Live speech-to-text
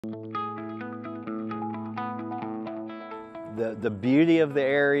The beauty of the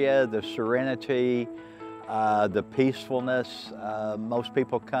area, the serenity, the peacefulness. Most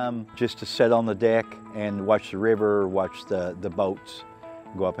people come just to sit on the deck and watch the river, watch the boats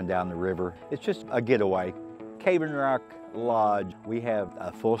go up and down the river. It's just a getaway. Cabin Rock Lodge, we have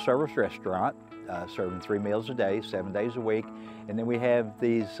a full-service restaurant serving 3 meals a day, 7 days a week, and then we have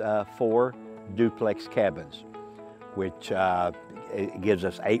these 4 duplex cabins, which it gives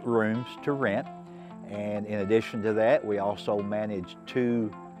us 8 rooms to rent. And in addition to that, we also manage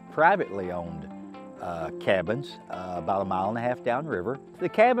 2 privately owned cabins about 1.5 miles downriver. The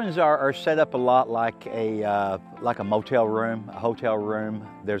cabins are set up a lot like a motel room, a hotel room.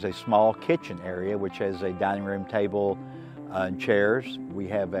 There's a small kitchen area which has a dining room table and chairs. We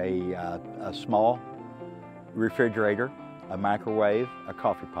have a small refrigerator, a microwave, a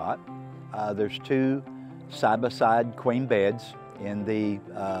coffee pot. There's 2 side-by-side queen beds in the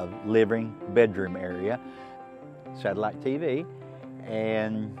living bedroom area, satellite TV,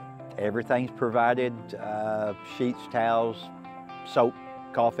 and everything's provided, sheets, towels, soap,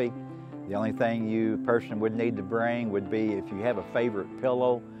 coffee. The only thing a person would need to bring would be, if you have a favorite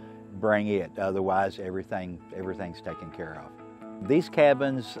pillow, bring it. Otherwise, everything's taken care of. These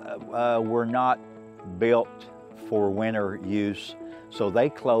cabins were not built for winter use, so they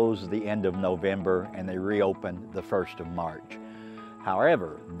close the end of November and they reopen the 1st of March.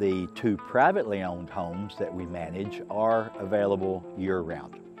 However, the 2 privately owned homes that we manage are available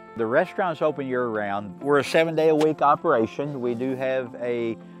year-round. The restaurant's open year-round. We're a 7-day-a-week operation. We do have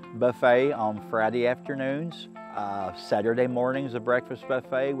a buffet on Friday afternoons, Saturday mornings a breakfast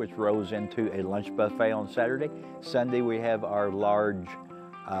buffet, which rolls into a lunch buffet on Saturday. Sunday we have our large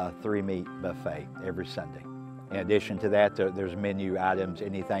 3-meat buffet every Sunday. In addition to that, there's menu items,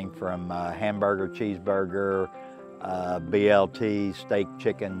 anything from hamburger, cheeseburger, BLT, steak,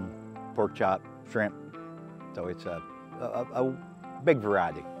 chicken, pork chop, shrimp. So it's a big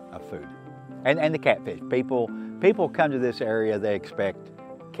variety of food. And the catfish. People come to this area, they expect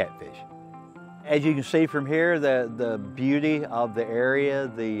catfish. As you can see from here, the beauty of the area,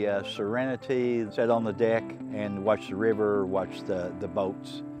 the serenity, sit on the deck and watch the river, watch the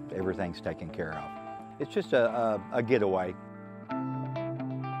boats, everything's taken care of. It's just a getaway.